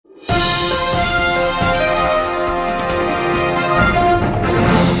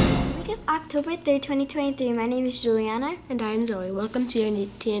October 3rd, 2023. My name is Juliana. And I am Zoe. Welcome to your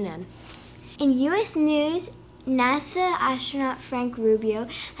TNN. In U.S. news, NASA astronaut Frank Rubio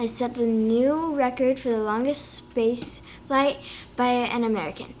has set the new record for the longest space flight by an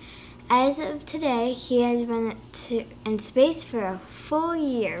American. As of today, he has been in space for a full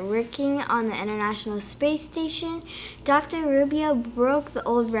year, working on the International Space Station. Dr. Rubio broke the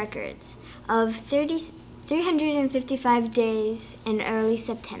old records of 355 days in early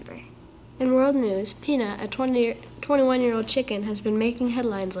September. In world news, Peanut, a 21-year-old chicken, has been making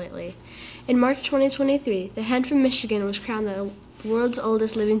headlines lately. In March 2023, the hen from Michigan was crowned the world's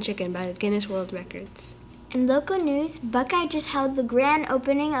oldest living chicken by Guinness World Records. In local news, Buckeye just held the grand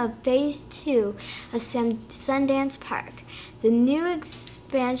opening of Phase 2 of Sundance Park. The new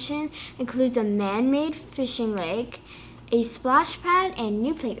expansion includes a man-made fishing lake, a splash pad, and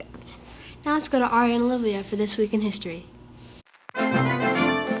new playgrounds. Now let's go to Aria and Olivia for This Week in History.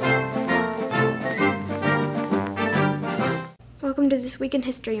 Welcome to This Week in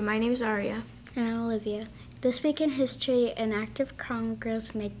History. My name is Aria. And I'm Olivia. This week in history, an act of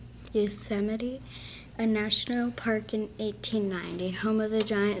Congress made Yosemite a national park in 1890, home of the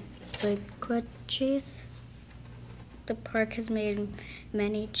giant sequoia trees. The park has made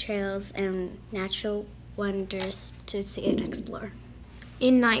many trails and natural wonders to see and explore.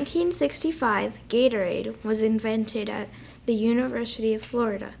 In 1965, Gatorade was invented at the University of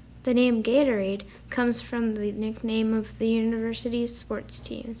Florida. The name Gatorade comes from the nickname of the university's sports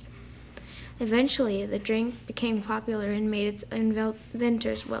teams. Eventually, the drink became popular and made its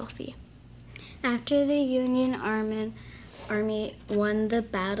inventors wealthy. After the Union Army won the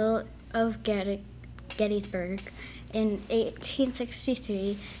Battle of Gettysburg in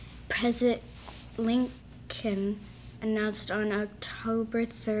 1863, President Lincoln announced on October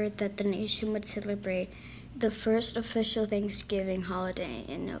 3rd that the nation would celebrate the first official Thanksgiving holiday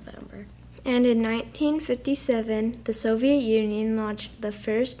in November. And in 1957, the Soviet Union launched the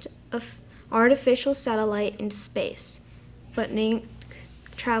first artificial satellite in space. Sputnik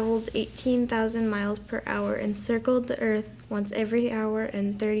traveled 18,000 miles per hour and circled the Earth once every hour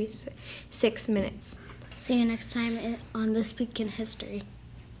and 36 minutes. See you next time on This Week in History.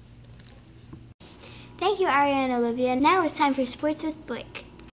 Thank you, Aria and Olivia. Now it's time for Sports with Blake.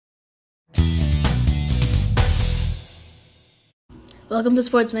 Welcome to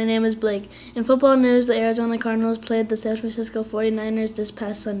sports. My name is Blake. In football news, the Arizona Cardinals played the San Francisco 49ers this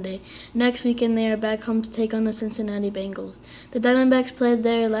past Sunday. Next weekend, they are back home to take on the Cincinnati Bengals. The Diamondbacks played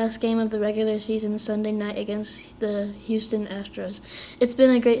their last game of the regular season Sunday night against the Houston Astros. It's been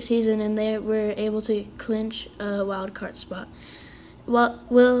a great season, and they were able to clinch a wild card spot.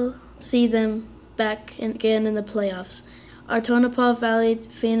 We'll see them back again in the playoffs. Our Tonopah Valley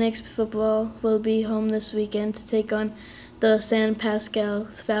Phoenix football will be home this weekend to take on the San Pasqual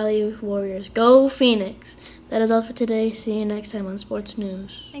Valley Warriors. Go Phoenix! That is all for today. See you next time on Sports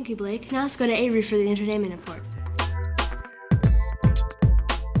News. Thank you, Blake. Now let's go to Avery for the entertainment report.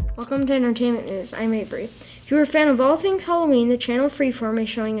 Welcome to Entertainment News. I'm Avery. If you're a fan of all things Halloween, the channel Freeform is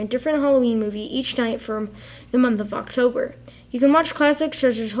showing a different Halloween movie each night for the month of October. You can watch classics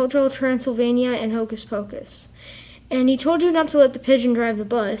such as Hotel Transylvania and Hocus Pocus. And he told you not to let the pigeon drive the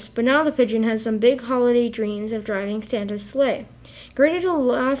bus, but now the pigeon has some big holiday dreams of driving Santa's sleigh. Get ready to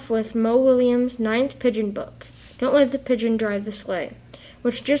laugh with Mo Williams' 9th Pigeon book, Don't Let the Pigeon Drive the Sleigh,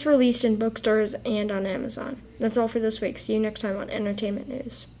 which just released in bookstores and on Amazon. That's all for this week. See you next time on Entertainment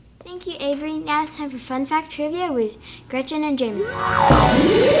News. Thank you, Avery. Now it's time for Fun Fact Trivia with Gretchen and Jameson.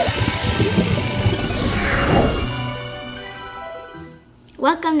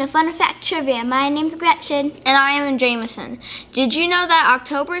 Welcome to Fun Fact Trivia. My name's Gretchen. And I am Jameson. Did you know that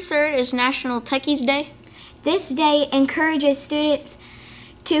October 3rd is National Techies Day? This day encourages students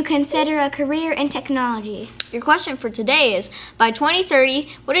to consider a career in technology. Your question for today is, by 2030,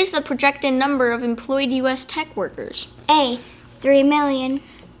 what is the projected number of employed U.S. tech workers? A, 3 million.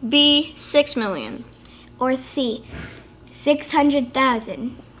 B, 6 million. Or C,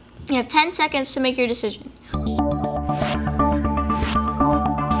 600,000. You have 10 seconds to make your decision.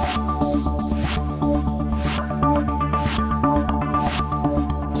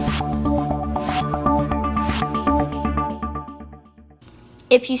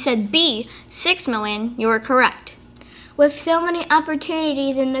 If you said B, 6 million, you are correct. With so many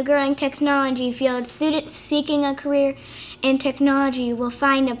opportunities in the growing technology field, students seeking a career in technology will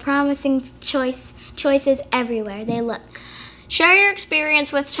find a promising choices everywhere they look. Share your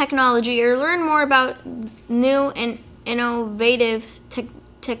experience with technology or learn more about new and innovative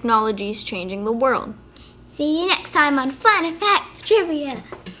technologies changing the world. See you next time on Fun Fact Trivia.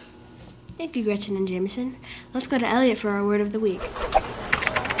 Thank you, Gretchen and Jameson. Let's go to Elliot for our word of the week.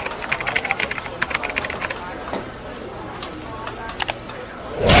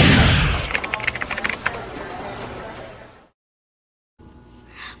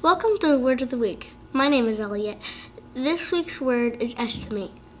 Welcome to the Word of the Week. My name is Elliot. This week's word is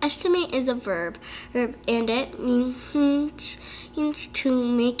estimate. Estimate is a verb, and it means to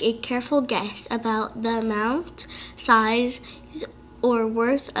make a careful guess about the amount, size, or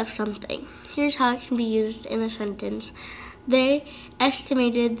worth of something. Here's how it can be used in a sentence. They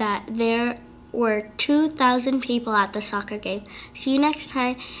estimated that there were 2,000 people at the soccer game. See you next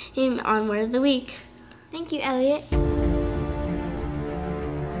time on Word of the Week. Thank you, Elliot.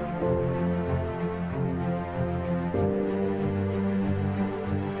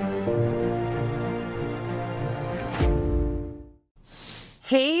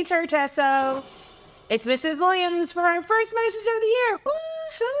 Hey, Churchesso. It's Mrs. Williams for our first message of the year.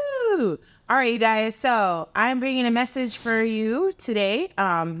 Woo-hoo! All right, you guys. So I'm bringing a message for you today.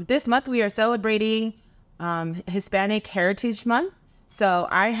 This month we are celebrating Hispanic Heritage Month. So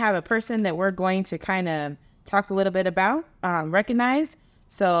I have a person that we're going to kind of talk a little bit about, recognize.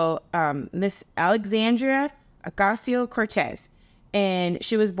 So Miss Alexandria Ocasio-Cortez. And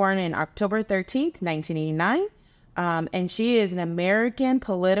she was born on October 13th, 1989. And she is an American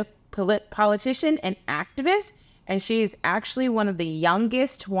politician and activist. And she is actually one of the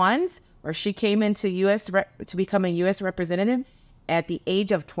youngest ones, where she came into to become a U.S. representative at the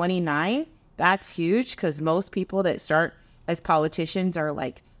age of 29. That's huge, because most people that start as politicians are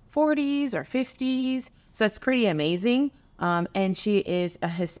like 40s or 50s. So it's pretty amazing. And she is a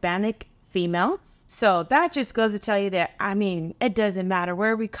Hispanic female. So that just goes to tell you that, I mean, it doesn't matter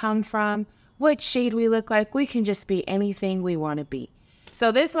where we come from, what shade we look like. We can just be anything we want to be.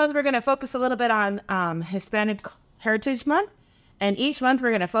 So this month we're going to focus a little bit on Hispanic Heritage Month. And each month we're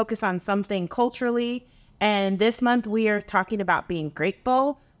going to focus on something culturally. And this month we are talking about being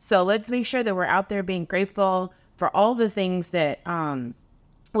grateful. So let's make sure that we're out there being grateful for all the things that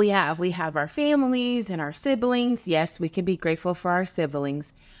we have. We have our families and our siblings. Yes, we can be grateful for our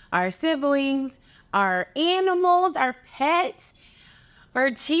siblings. Our siblings, our animals, our pets, our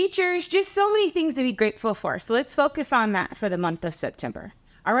teachers, just so many things to be grateful for. So let's focus on that for the month of September.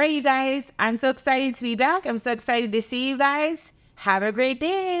 All right, you guys, I'm so excited to be back. I'm so excited to see you guys. Have a great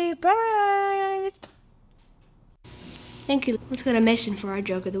day. Bye. Thank you. Let's go to Mason for our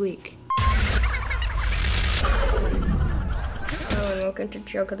joke of the week. Hello and welcome to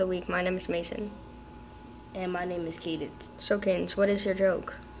Joke of the Week. My name is Mason. And my name is Cadence. So, Cadence, what is your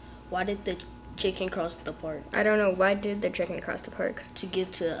joke? Why did the chicken cross the park? I don't know. Why did the chicken cross the park? To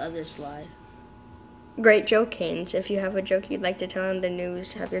get to the other slide. Great joke, Cadence. If you have a joke you'd like to tell in the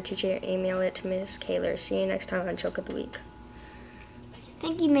news, have your teacher email it to Miss Kaler. See you next time on Joke of the Week.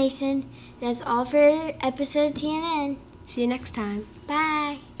 Thank you, Mason. That's all for episode TNN. See you next time.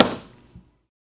 Bye.